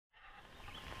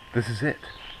This is it.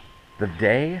 The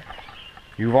day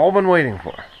you've all been waiting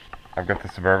for. I've got the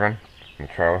Suburban and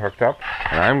the trailer hooked up,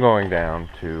 and I'm going down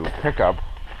to pick up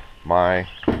my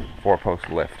 4-post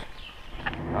lift.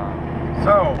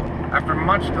 So, after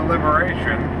much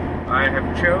deliberation, I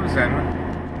have chosen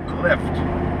lift,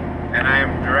 and I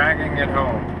am dragging it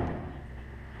home.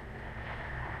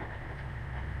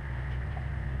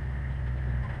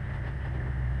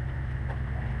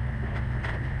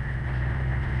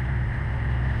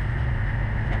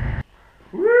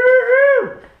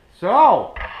 Woohoo!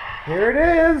 So, here it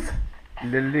is,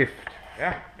 the lift.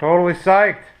 Yeah, totally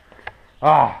psyched.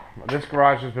 Ah, this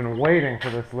garage has been waiting for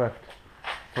this lift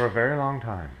for a very long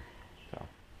time. So,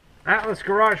 Atlas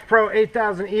Garage Pro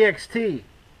 8000 EXT.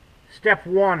 Step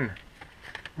 1.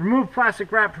 Remove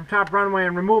plastic wrap from top runway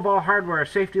and remove all hardware,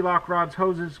 safety lock rods,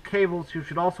 hoses, cables. You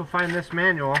should also find this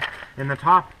manual in the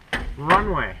top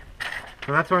runway.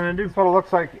 So that's what I'm going to do. That's what it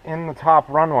looks like in the top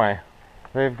runway.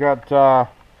 They've got,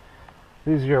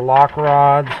 these are your lock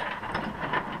rods,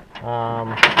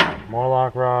 more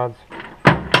lock rods,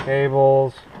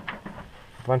 cables,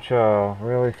 a bunch of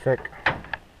really thick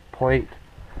plate,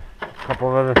 a couple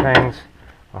of other things,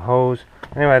 a hose.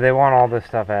 Anyway, they want all this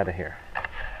stuff out of here.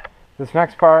 This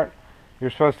next part, you're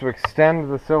supposed to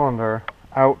extend the cylinder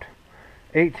out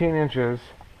 18 inches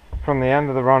from the end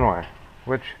of the runway,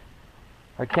 which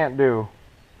I can't do.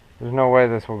 There's no way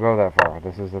this will go that far.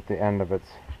 This is at the end of its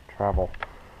travel.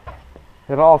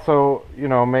 It also, you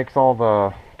know, makes all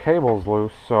the cables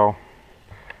loose, so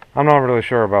I'm not really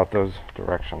sure about those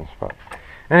directions. But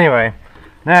anyway,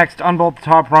 next, unbolt the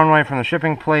top runway from the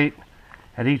shipping plate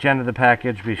at each end of the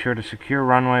package. Be sure to secure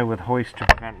runway with hoist to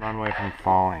prevent runway from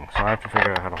falling. So I have to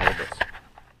figure out how to hold this.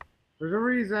 There's a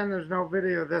reason there's no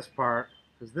video of this part,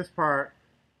 because this part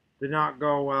did not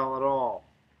go well at all.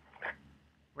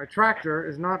 My tractor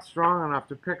is not strong enough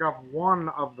to pick up one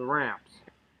of the ramps.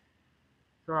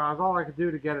 So that was all I could do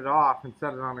to get it off and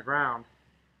set it on the ground.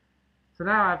 So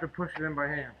now I have to push it in by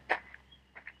hand.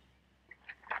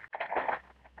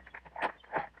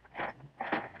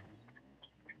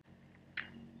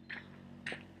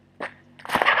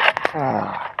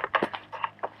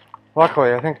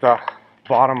 Luckily, I think the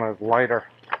bottom is lighter.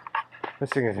 This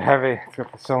thing is heavy. It's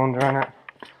got the cylinder in it.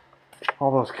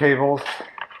 All those cables.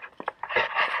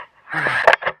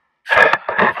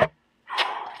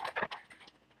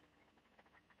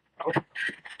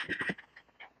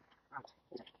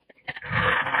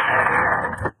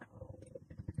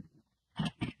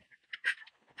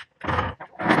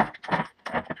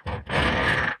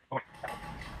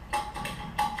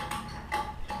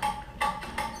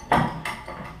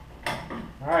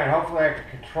 Alright, hopefully I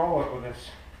can control it with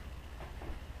this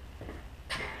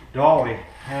dolly.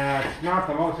 It's not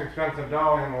the most expensive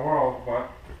dolly in the world, but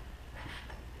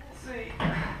we'll see.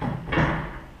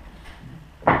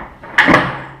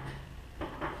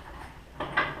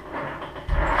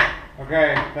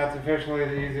 Okay, that's officially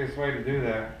the easiest way to do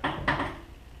that.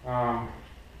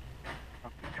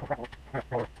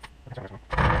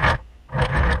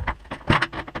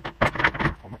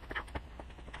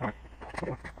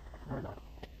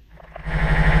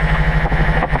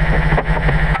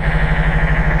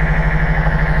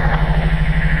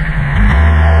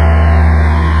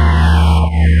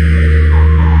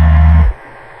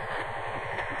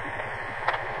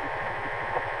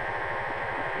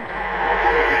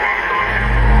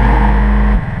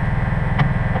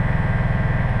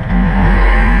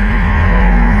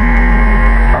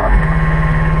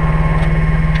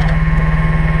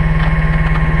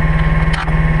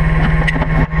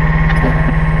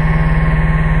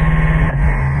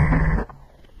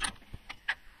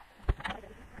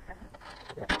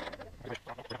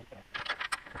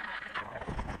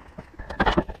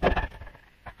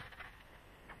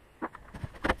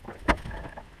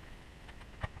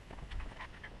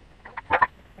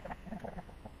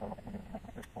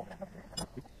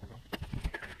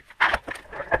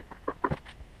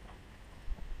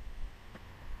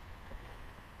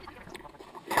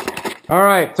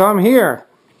 Alright, so I'm here.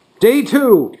 Day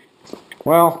 2.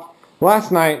 Well, last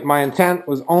night my intent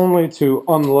was only to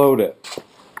unload it,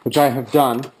 which I have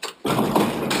done.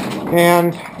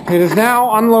 And it is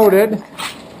now unloaded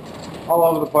all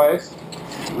over the place.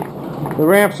 The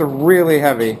ramps are really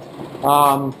heavy,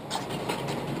 but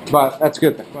that's a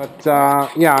good thing. But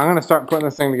yeah, I'm going to start putting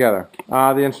this thing together.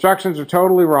 The instructions are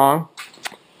totally wrong.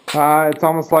 It's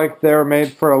almost like they're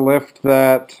made for a lift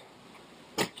that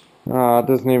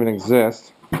doesn't even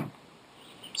exist.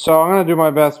 So I'm going to do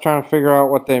my best trying to figure out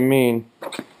what they mean.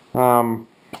 So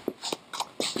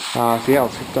yeah,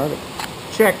 let's get started.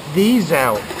 Check these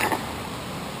out.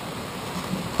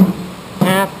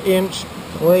 1/2 inch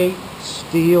plate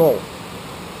steel.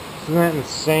 Isn't that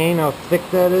insane how thick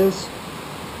that is?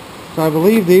 So I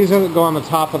believe these are that go on the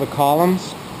top of the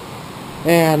columns.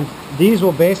 And these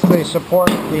will basically support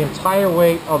the entire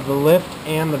weight of the lift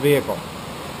and the vehicle.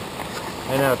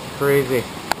 I know, it's crazy.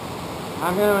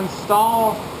 I'm going to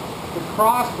install the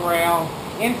cross rail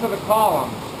into the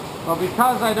columns. But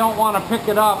because I don't want to pick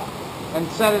it up and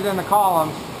set it in the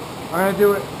columns, I'm going to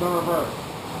do it the reverse.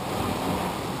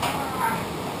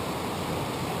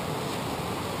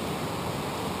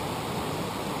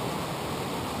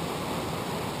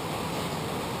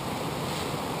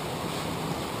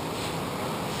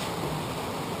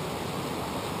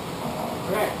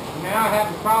 Okay, now I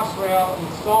have the cross rail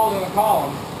installed in the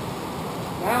column.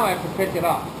 Now I have to pick it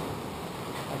up.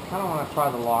 I kind of want to try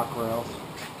the lock rails.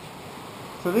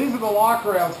 So these are the lock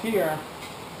rails here.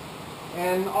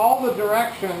 And all the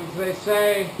directions, they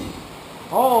say,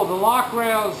 oh, the lock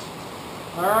rails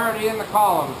are already in the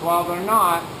columns. Well, they're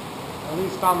not, at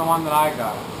least on the one that I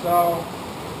got. So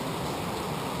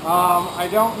I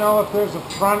don't know if there's a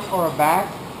front or a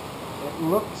back. It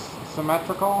looks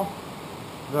symmetrical.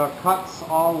 The cuts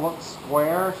all look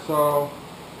square, so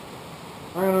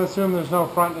I'm going to assume there's no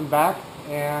front and back.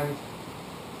 And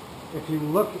if you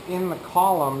look in the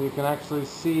column, you can actually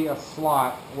see a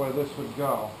slot where this would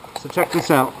go. So check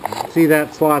this out. See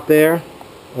that slot there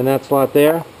and that slot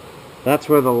there? That's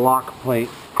where the lock plate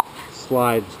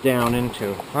slides down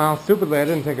into. Well, stupidly I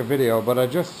didn't take a video, but I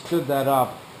just stood that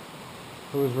up.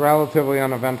 It was relatively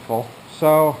uneventful.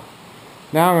 So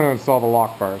now I'm going to install the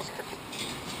lock bars.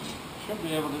 Should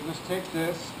be able to just take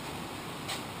this,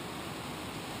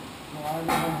 slide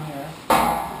it in here.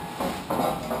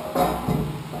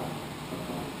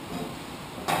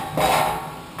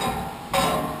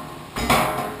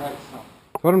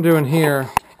 What I'm doing here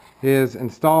is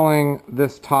installing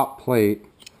this top plate,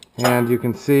 and you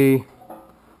can see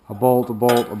a bolt, a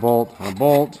bolt, a bolt, and a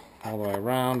bolt all the way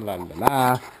around. La, la,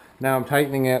 la. Now I'm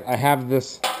tightening it. I have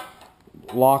this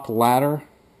lock ladder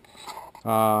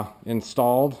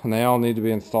installed, and they all need to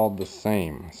be installed the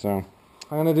same. So I'm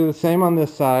going to do the same on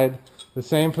this side, the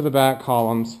same for the back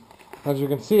columns. As you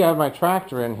can see, I have my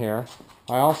tractor in here.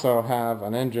 I also have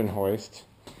an engine hoist,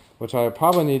 which I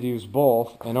probably need to use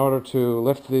both in order to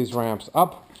lift these ramps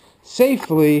up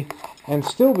safely and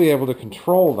still be able to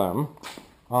control them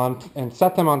and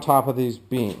set them on top of these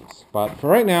beams. But for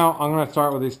right now, I'm going to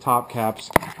start with these top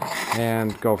caps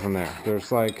and go from there.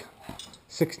 There's like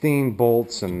 16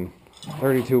 bolts and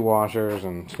 32 washers,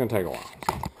 and it's going to take a while.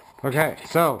 Okay,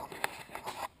 so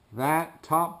that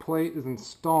top plate is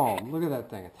installed. Look at that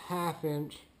thing. It's 1/2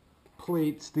 inch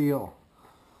plate steel.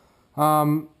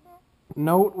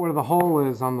 Note where the hole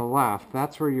is on the left.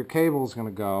 That's where your cable is going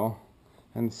to go.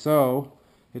 And so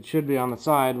it should be on the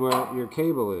side where your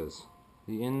cable is.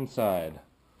 The inside.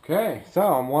 Okay, so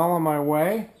I'm well on my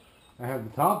way. I have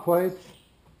the top plates,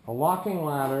 the locking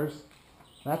ladders.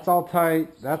 That's all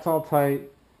tight. That's all tight.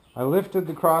 I lifted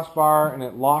the crossbar and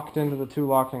it locked into the 2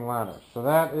 locking ladders. So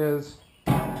that is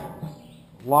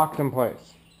locked in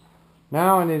place.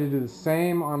 Now I need to do the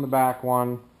same on the back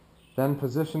one, then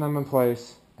position them in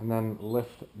place, and then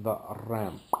lift the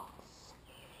ramps.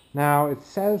 Now it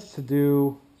says to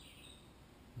do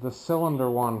the cylinder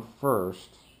one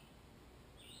first,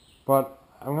 but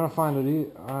I'm going to find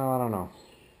it, I don't know.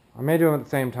 I may do them at the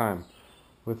same time,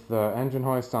 with the engine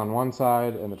hoist on one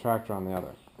side and the tractor on the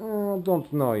other.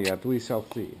 Don't know yet, we shall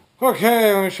see.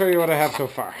 Okay, let me show you what I have so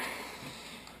far.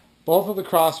 Both of the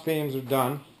cross beams are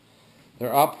done.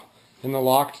 They're up in the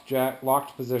locked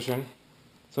position.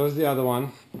 So is the other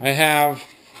one. I have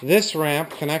this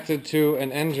ramp connected to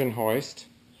an engine hoist,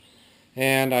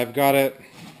 and I've got it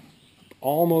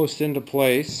almost into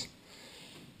place.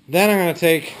 Then I'm going to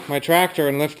take my tractor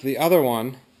and lift the other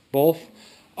one, both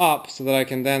up, so that I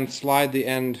can then slide the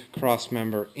end cross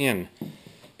member in,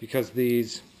 because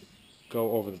these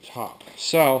go over the top.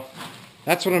 So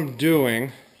that's what I'm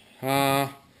doing. Yeah,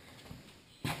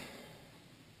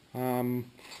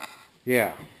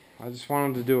 I just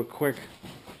wanted to do a quick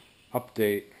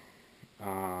update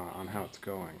on how it's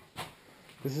going.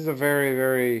 This is a very,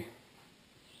 very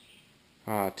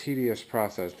tedious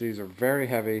process. These are very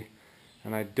heavy,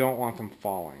 and I don't want them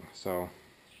falling. So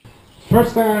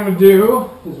first thing I'm going to do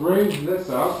is raise this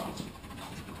up.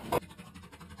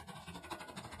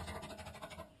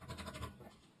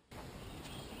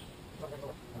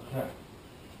 Okay.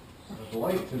 What I'd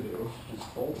like to do is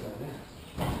bolt that in.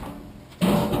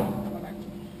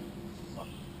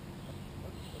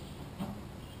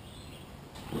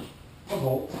 A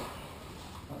bolt.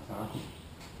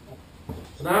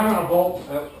 So now I'm going to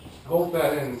bolt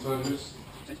that in so it just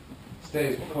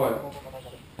stays put.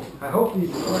 I hope these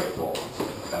are the right bolts.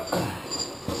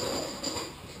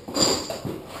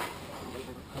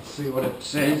 Let's see what it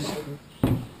says.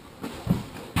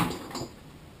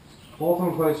 Bolt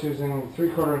in place using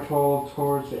 3/4 inch hole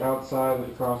towards the outside of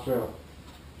the cross rail.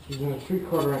 Using the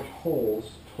 3/4 inch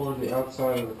holes toward the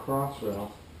outside of the cross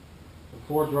rail. The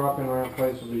 4 drop-in ramp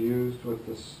plates will be used with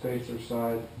the spacer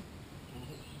side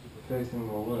facing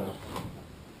the lift.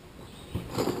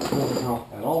 Doesn't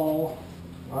help at all.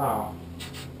 Wow.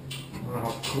 I don't know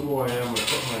how cool I am with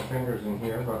putting my fingers in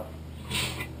here, but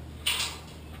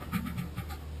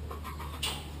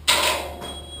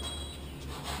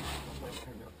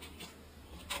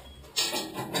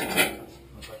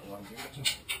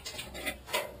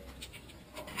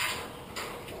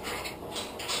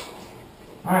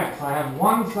alright, so I have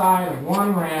one side of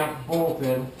one ramp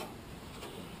bolted.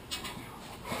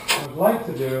 What I'd like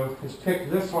to do is pick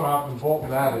this one up and bolt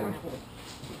that in.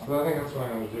 So I think that's what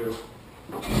I'm going to do.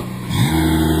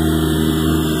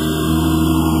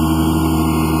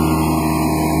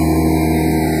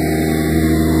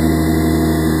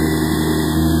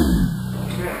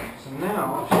 Okay, so now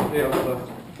I should be able to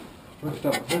lift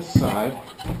up this side,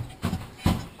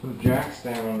 put a jack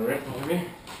stand under it maybe.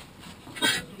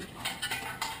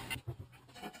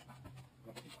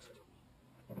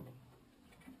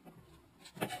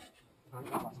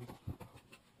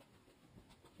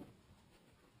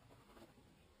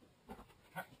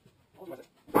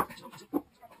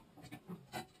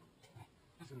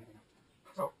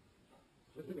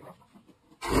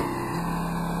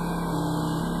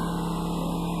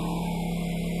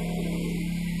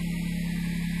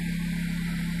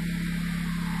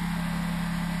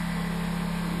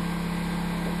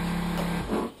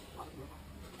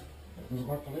 Doesn't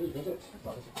work for me, does it?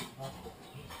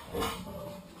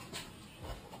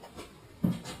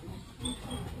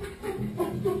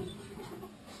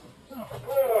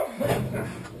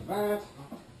 That.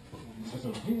 This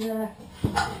over here.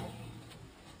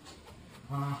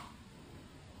 I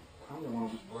kind of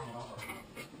want to just bring it over.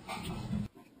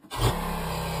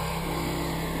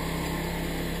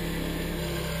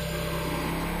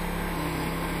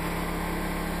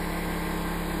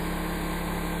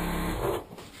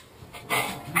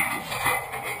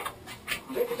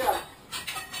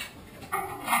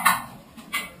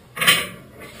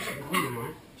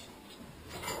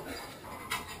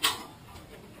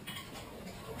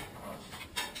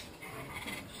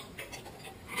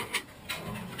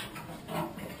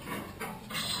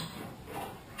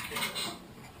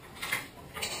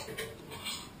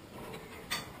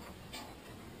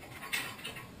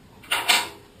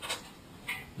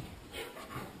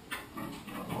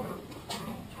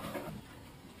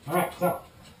 Alright, so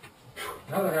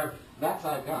now that I have that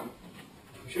side done,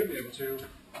 we should be able to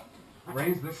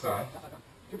raise this side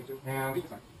and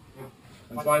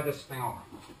slide this thing over.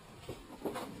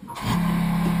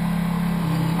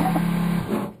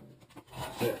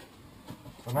 That's it.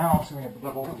 So now I'm going to get the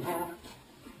double in there.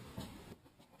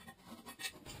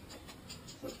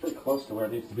 So it's pretty close to where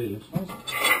it needs to be.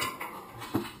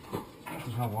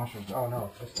 There's no washers. Oh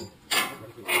no, it's just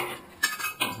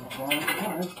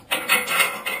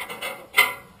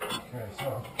okay,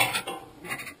 so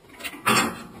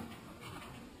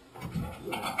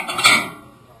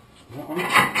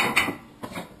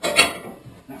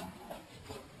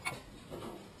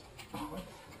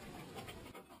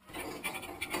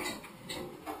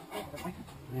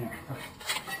yeah.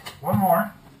 One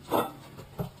more.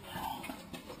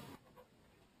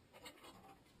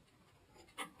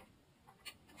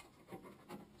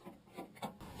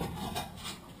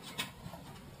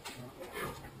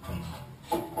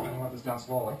 Let this down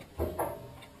slowly.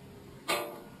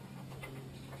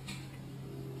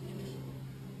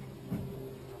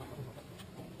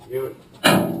 Good.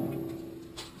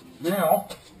 Now,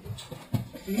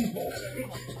 these bolts.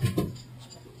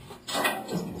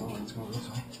 Let's go this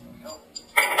way.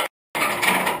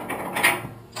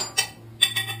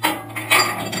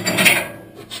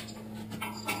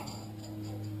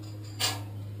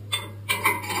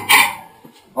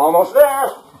 Almost there.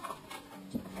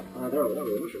 There was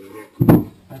another washer in here.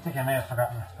 I think I may have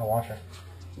forgotten the washer.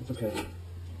 It's okay.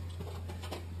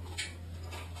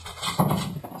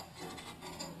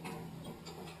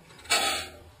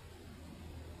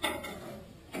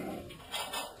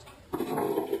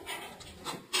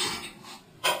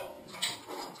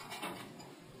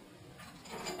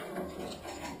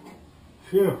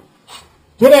 Phew.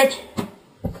 Did it!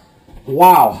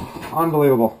 Wow.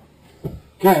 Unbelievable.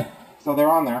 Okay, so they're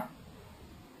on there.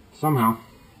 Somehow.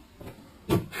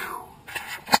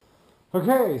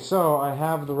 Okay, so I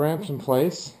have the ramps in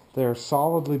place. They're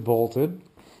solidly bolted.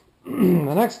 The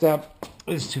next step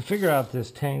is to figure out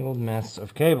this tangled mess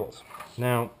of cables.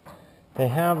 Now, they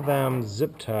have them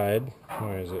zip tied.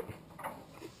 Where is it?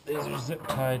 These are zip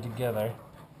tied together.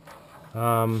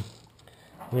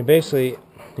 You basically,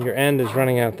 your end is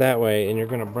running out that way, and you're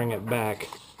going to bring it back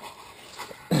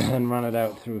and run it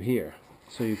out through here.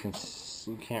 So you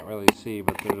can't really see,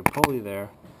 but there's a pulley there,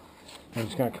 and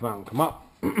it's going to come out and come up.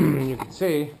 You can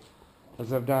see,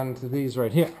 as I've done to these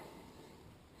right here.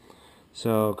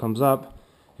 So it comes up,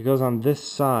 it goes on this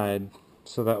side,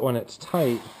 so that when it's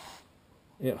tight,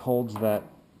 it holds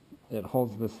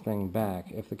this thing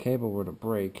back. If the cable were to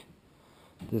break,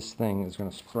 this thing is going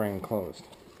to spring closed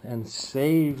and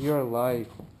save your life.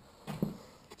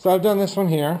 So I've done this one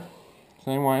here,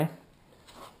 same way.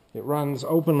 It runs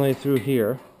openly through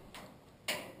here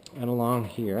and along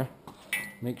here.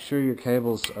 Make sure your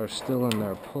cables are still in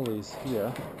their pulleys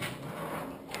here.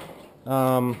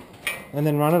 And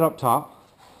then run it up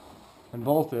top and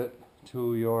bolt it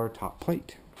to your top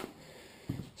plate.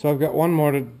 So I've got one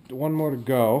more to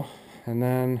go, and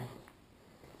then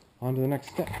on to the next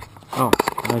step. Oh,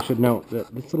 and I should note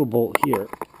that this little bolt here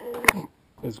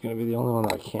is going to be the only one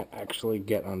that I can't actually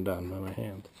get undone by my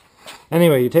hand.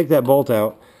 Anyway, you take that bolt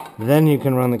out, then you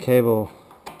can run the cable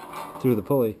through the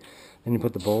pulley, and you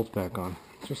put the bolt back on.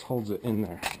 It just holds it in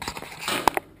there.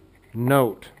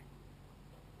 Note,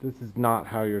 this is not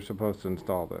how you're supposed to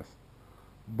install this.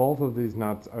 Both of these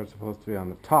nuts are supposed to be on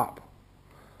the top.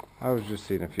 I was just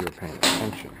seeing if you were paying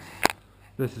attention.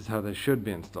 This is how they should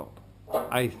be installed,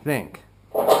 I think.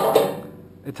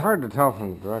 It's hard to tell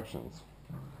from the directions,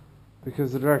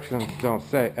 because the directions don't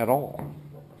say at all.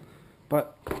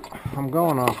 But I'm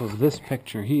going off of this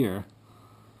picture here,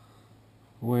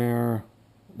 where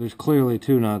there's clearly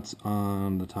two nuts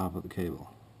on the top of the cable.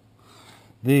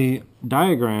 The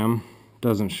diagram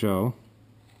doesn't show.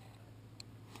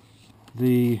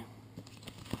 The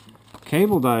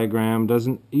cable diagram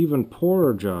doesn't even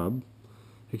poorer job,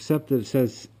 except that it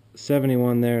says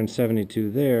 71 there and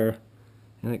 72 there,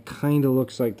 and it kind of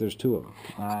looks like there's two of them.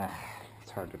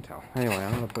 It's hard to tell. Anyway,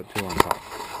 I'm going to put two on top.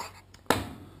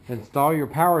 Install your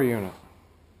power unit.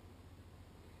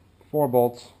 4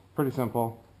 bolts, pretty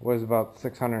simple. Weighs about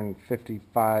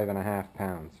 655.5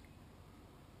 pounds.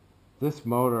 This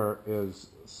motor is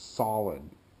solid.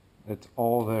 It's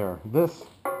all there. This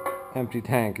empty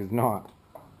tank is not.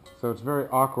 So it's very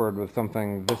awkward with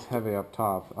something this heavy up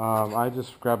top. I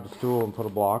just grabbed a stool and put a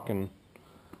block and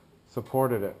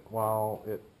supported it while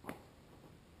it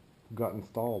got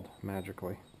installed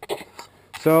magically.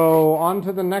 So on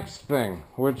to the next thing,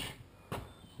 which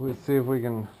we'll see if we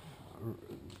can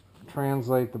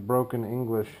translate the broken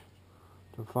English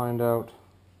to find out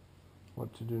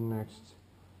what to do next.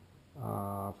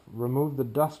 Remove the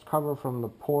dust cover from the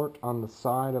port on the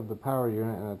side of the power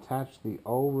unit and attach the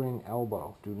O-ring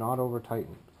elbow. Do not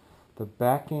over-tighten. The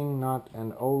backing nut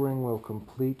and O-ring will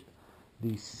complete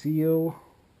the seal.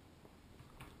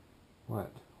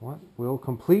 What? Will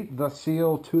complete the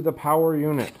seal to the power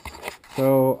unit.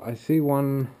 So I see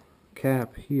one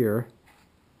cap here.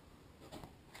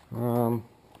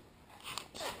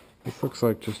 This looks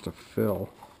like just a fill.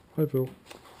 Hi, Phil.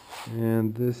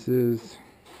 And this is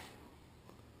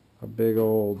a big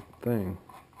old thing.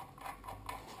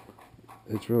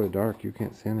 It's really dark. You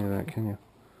can't see any of that, can you?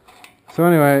 So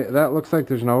anyway, that looks like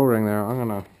there's an O-ring there. I'm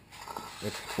gonna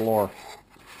explore,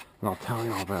 and I'll tell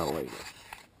you all about it later.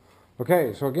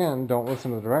 Okay, so again, don't listen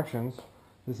to the directions.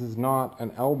 This is not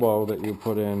an elbow that you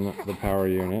put in the power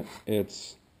unit.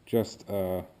 It's just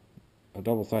a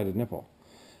double-sided nipple.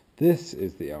 This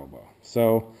is the elbow.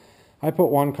 So I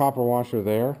put one copper washer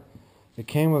there. It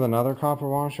came with another copper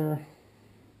washer.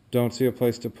 Don't see a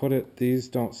place to put it. These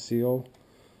don't seal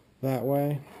that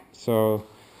way. So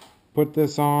put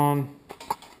this on,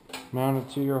 mount it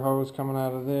to your hose coming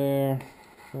out of there.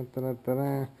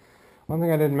 One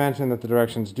thing I didn't mention that the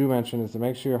directions do mention is to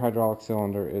make sure your hydraulic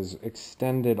cylinder is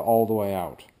extended all the way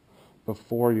out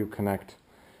before you connect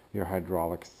your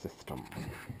hydraulic system.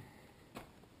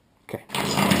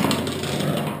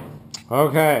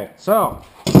 Okay, so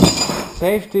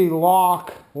safety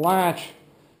lock latch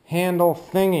handle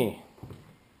thingy.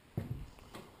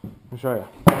 Let me show you.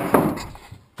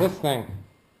 This thing.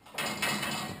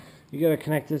 You gotta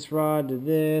connect this rod to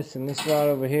this and this rod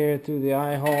over here through the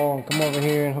eye hole and come over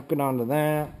here and hook it onto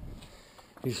that.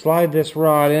 You slide this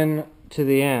rod in to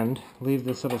the end, leave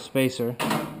this little spacer,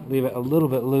 leave it a little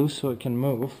bit loose so it can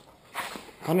move.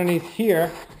 Underneath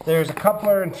here, there's a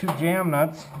coupler and 2 jam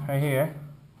nuts right here.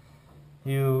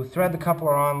 You thread the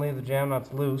coupler on, leave the jam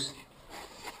nuts loose.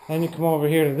 Then you come over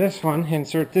here to this one,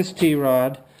 insert this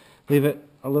T-rod, leave it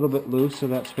a little bit loose so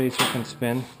that spacer can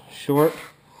spin. Short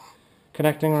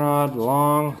connecting rod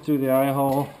long through the eye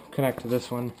hole, connect to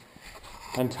this one,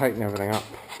 and tighten everything up.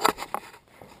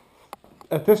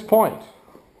 At this point,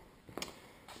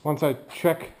 once I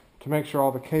check to make sure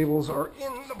all the cables are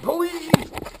in the pulley.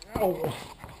 Oh.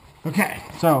 Okay,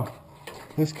 so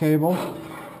this cable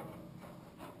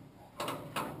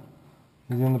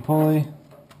is in the pulley.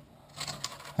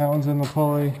 That one's in the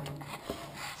pulley.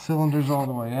 Cylinder's all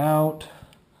the way out.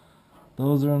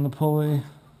 Those are in the pulley.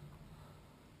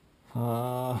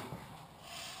 That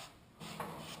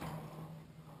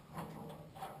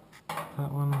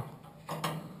one.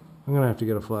 I'm gonna have to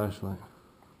get a flashlight.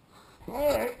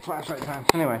 Alright, flashlight time.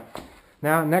 Anyway,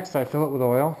 now next I fill it with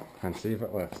oil and see if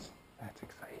it lifts. That's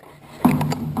exciting.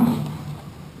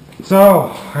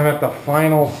 So, I'm at the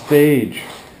final stage.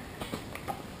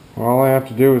 All I have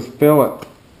to do is fill it.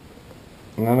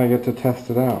 And then I get to test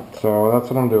it out. So that's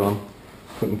what I'm doing.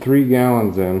 Putting 3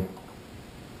 gallons in.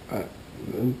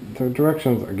 The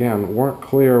directions, again, weren't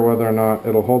clear whether or not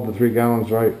it'll hold the 3 gallons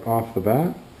right off the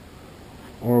bat,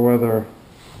 or whether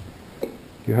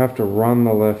you have to run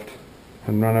the lift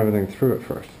and run everything through it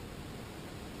first.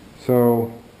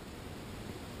 So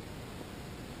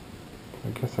I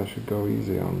guess I should go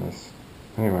easy on this.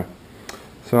 Anyway,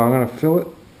 so I'm going to fill it.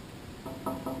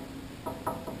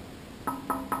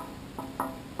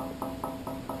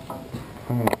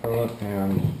 I'm going to fill it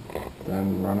and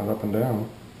then run it up and down.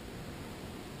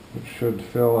 It should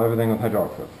fill everything with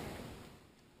hydraulic fluid.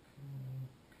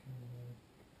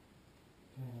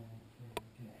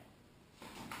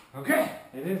 Okay,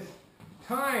 it is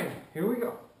time. Here we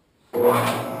go.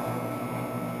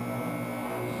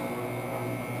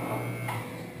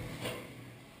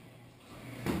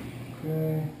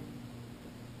 Okay.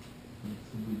 Let's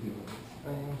see what we do with this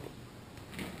thing.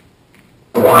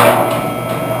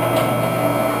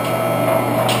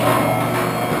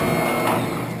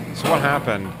 So what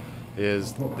happened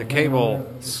is the cable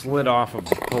slid off of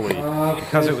the pulley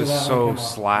because it was so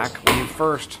slack. When you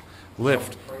first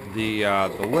lift the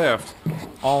lift,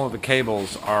 all of the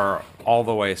cables are all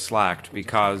the way slacked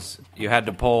because you had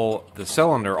to pull the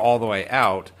cylinder all the way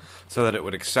out so that it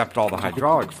would accept all the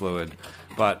hydraulic fluid.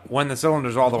 But when the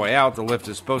cylinder's all the way out, the lift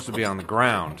is supposed to be on the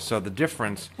ground. So the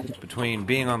difference between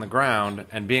being on the ground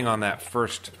and being on that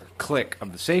first click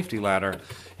of the safety ladder,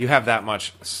 you have that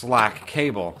much slack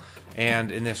cable.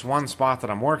 And in this one spot that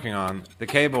I'm working on, the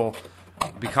cable,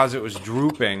 because it was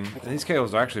drooping, and these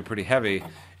cables are actually pretty heavy,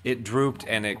 it drooped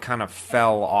and it kind of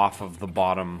fell off of the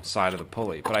bottom side of the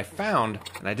pulley. But I found,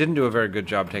 and I didn't do a very good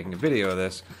job taking a video of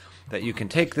this, that you can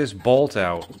take this bolt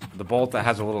out, the bolt that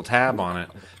has a little tab on it.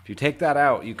 If you take that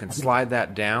out, you can slide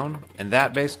that down, and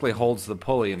that basically holds the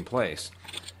pulley in place.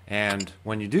 And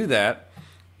when you do that,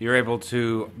 you're able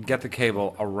to get the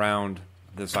cable around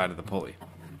the side of the pulley.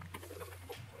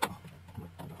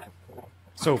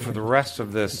 So for the rest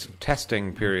of this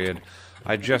testing period,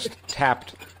 I just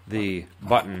tapped the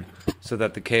button so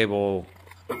that the cables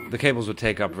would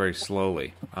take up very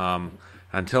slowly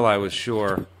until I was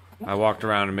sure. I walked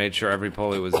around and made sure every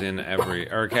pulley was in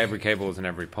every cable was in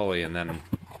every pulley, and then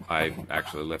I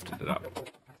actually lifted it up.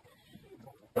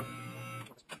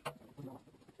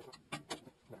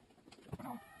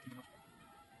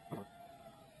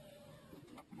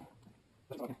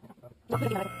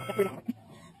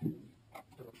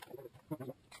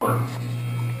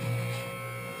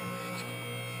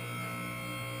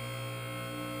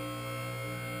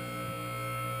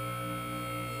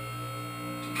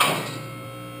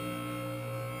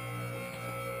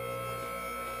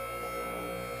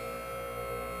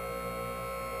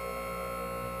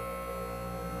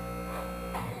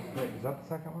 Wait, is that the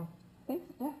second one? I think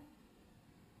so, yeah.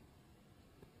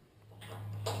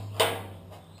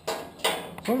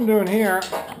 What I'm doing here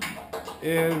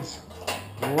is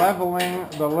leveling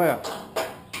the lift.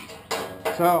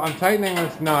 So I'm tightening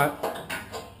this nut,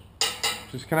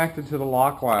 which is connected to the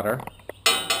lock ladder,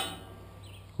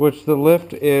 which the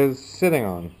lift is sitting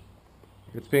on.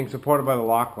 It's being supported by the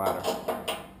lock ladder.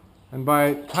 And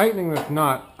by tightening this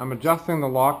nut, I'm adjusting the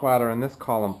lock ladder in this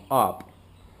column up,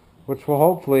 which will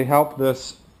hopefully help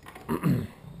this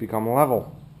become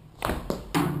level.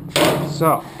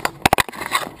 So,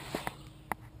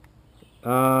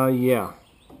 yeah,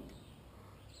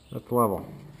 that's level.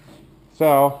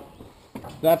 So,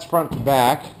 that's front to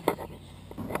back.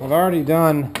 I've already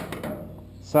done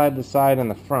side to side in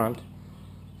the front.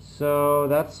 So,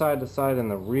 that's side to side in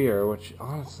the rear, which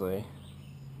honestly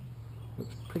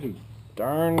looks pretty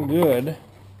darn good.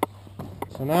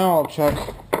 So now I'll check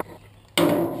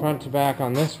front to back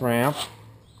on this ramp.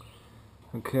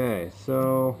 Okay,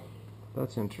 so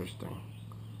that's interesting.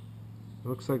 It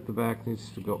looks like the back needs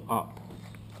to go up.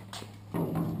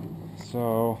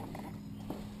 So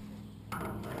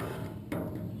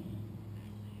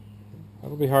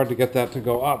it'll be hard to get that to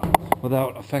go up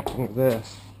without affecting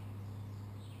this.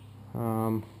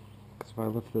 Because if I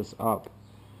lift this up,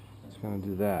 it's going to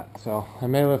do that. So I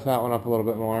may lift that one up a little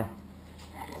bit more.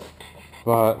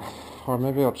 But, or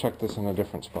maybe I'll check this in a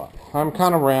different spot. I'm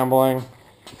kind of rambling.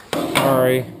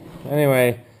 Sorry.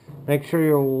 Anyway, make sure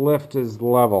your lift is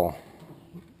level.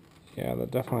 Yeah,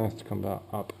 that definitely has to come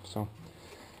up. So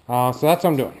that's what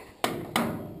I'm doing.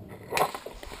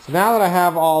 So now that I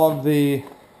have all of the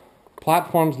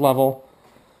platforms level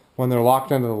when they're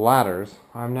locked into the ladders,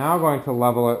 I'm now going to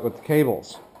level it with the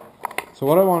cables. So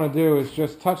what I want to do is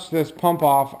just touch this pump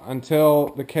off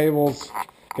until the cables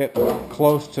get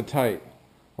close to tight.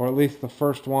 Or at least the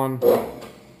first one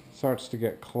starts to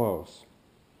get close.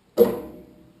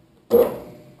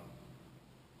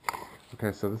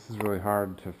 Okay, so this is really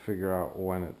hard to figure out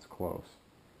when it's close.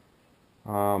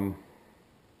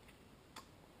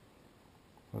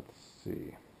 Let's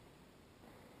see.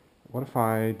 What if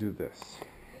I do this?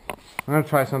 I'm going to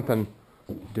try something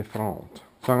different.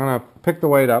 So I'm going to pick the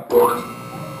weight up.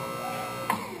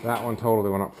 That one totally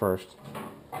went up first.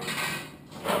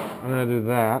 I'm going to do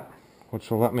that, which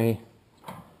will let me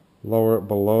lower it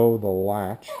below the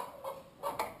latch.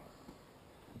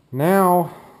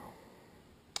 Now,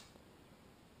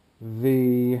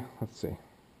 let's see.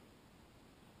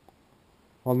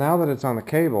 Well, now that it's on the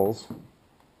cables,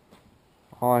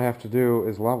 all I have to do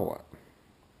is level it.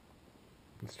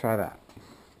 Let's try that.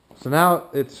 So now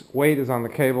its weight is on the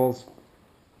cables,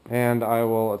 and I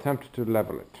will attempt to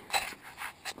level it.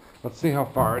 Let's see how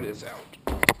far it is out.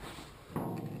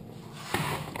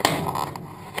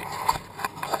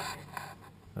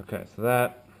 Okay, so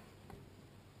that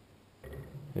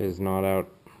is not out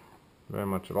very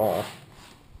much at all.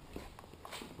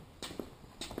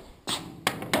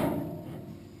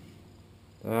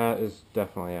 That is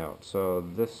definitely out. So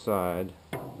this side,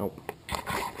 nope.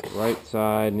 The right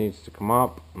side needs to come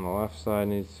up, and the left side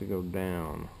needs to go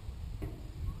down.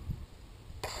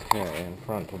 Okay, and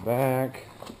front to back.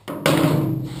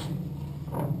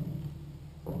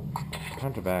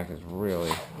 Front to back is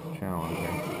really challenging.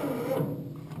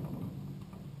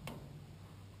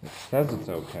 It says it's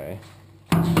okay.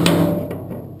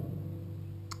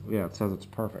 Yeah, it says it's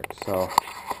perfect. So,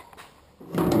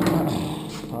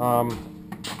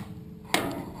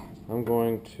 I'm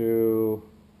going to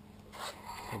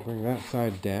bring that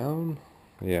side down.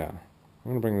 Yeah, I'm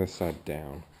going to bring this side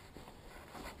down.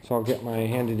 So I'll get my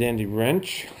handy dandy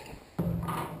wrench.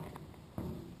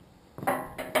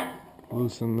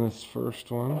 Loosen this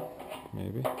first one,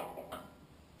 maybe.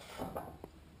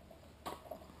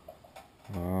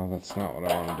 Oh, that's not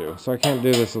what I want to do. So I can't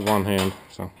do this with one hand.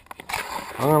 So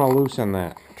I'm going to loosen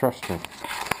that. Trust me.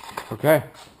 Okay,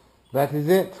 that is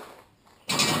it.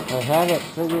 I have it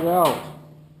figured out.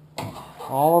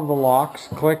 All of the locks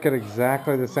click at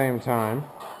exactly the same time.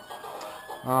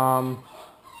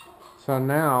 So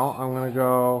now I'm going to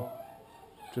go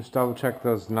just double check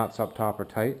those nuts up top are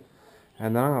tight.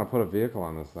 And then I'm going to put a vehicle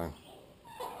on this thing.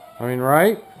 I mean,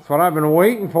 right? That's what I've been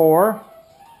waiting for.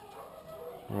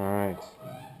 Alright.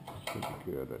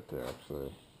 Good right there,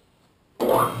 actually.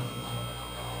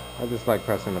 I just like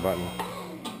pressing the button.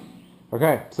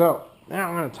 Okay, so now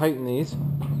I'm going to tighten these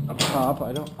up top.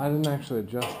 I didn't actually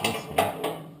adjust this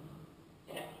one.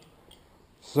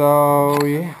 So,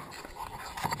 yeah.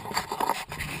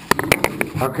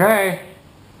 Okay.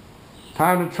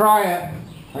 Time to try it,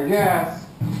 I guess.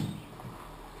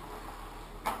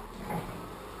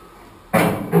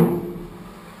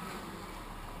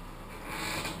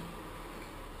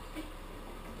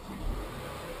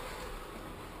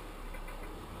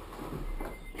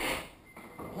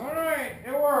 Alright,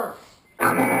 it works.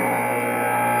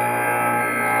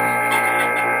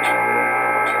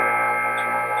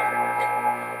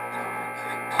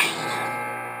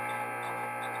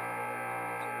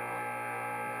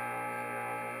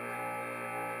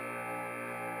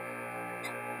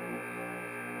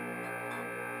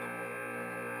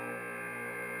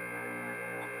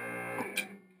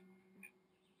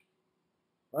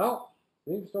 Well,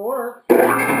 seems to work.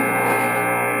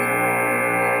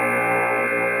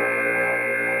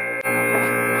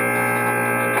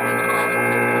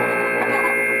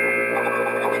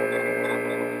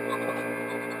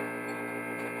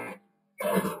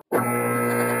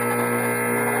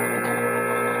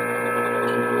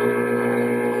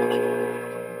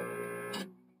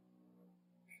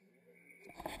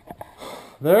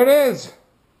 There it is.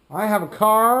 I have a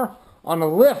car on a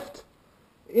lift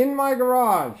in my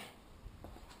garage.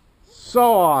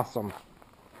 So awesome.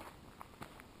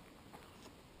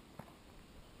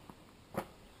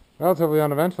 relatively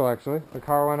uneventful actually. The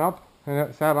car went up and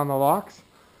it sat on the locks,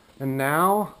 and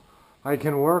now I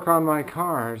can work on my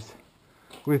cars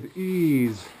with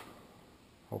ease,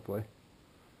 hopefully.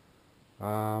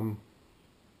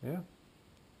 Yeah,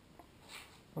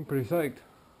 I'm pretty psyched.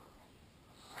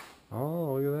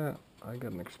 Oh, look at that. I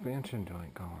got an expansion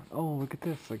joint going. Oh, look at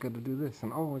this. I got to do this.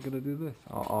 And oh, I got to do this.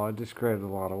 Oh, I just created a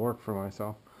lot of work for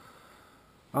myself.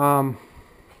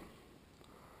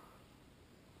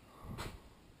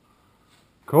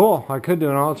 Cool. I could do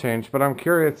an oil change, but I'm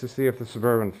curious to see if the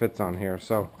Suburban fits on here.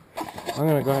 So I'm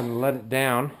going to go ahead and let it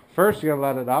down. First, you got to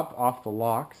let it up off the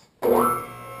locks.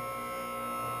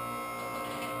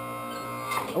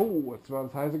 Oh, it's about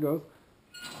as high as it goes.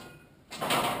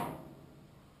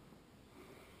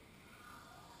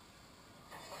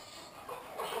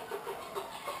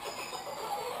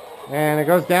 And it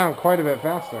goes down quite a bit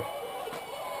faster.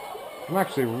 I'm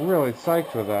actually really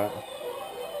psyched with that.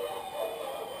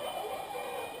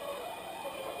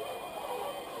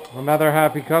 Another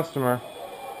happy customer.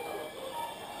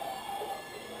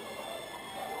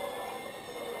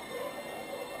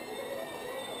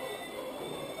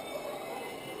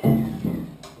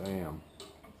 Damn.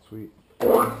 Sweet.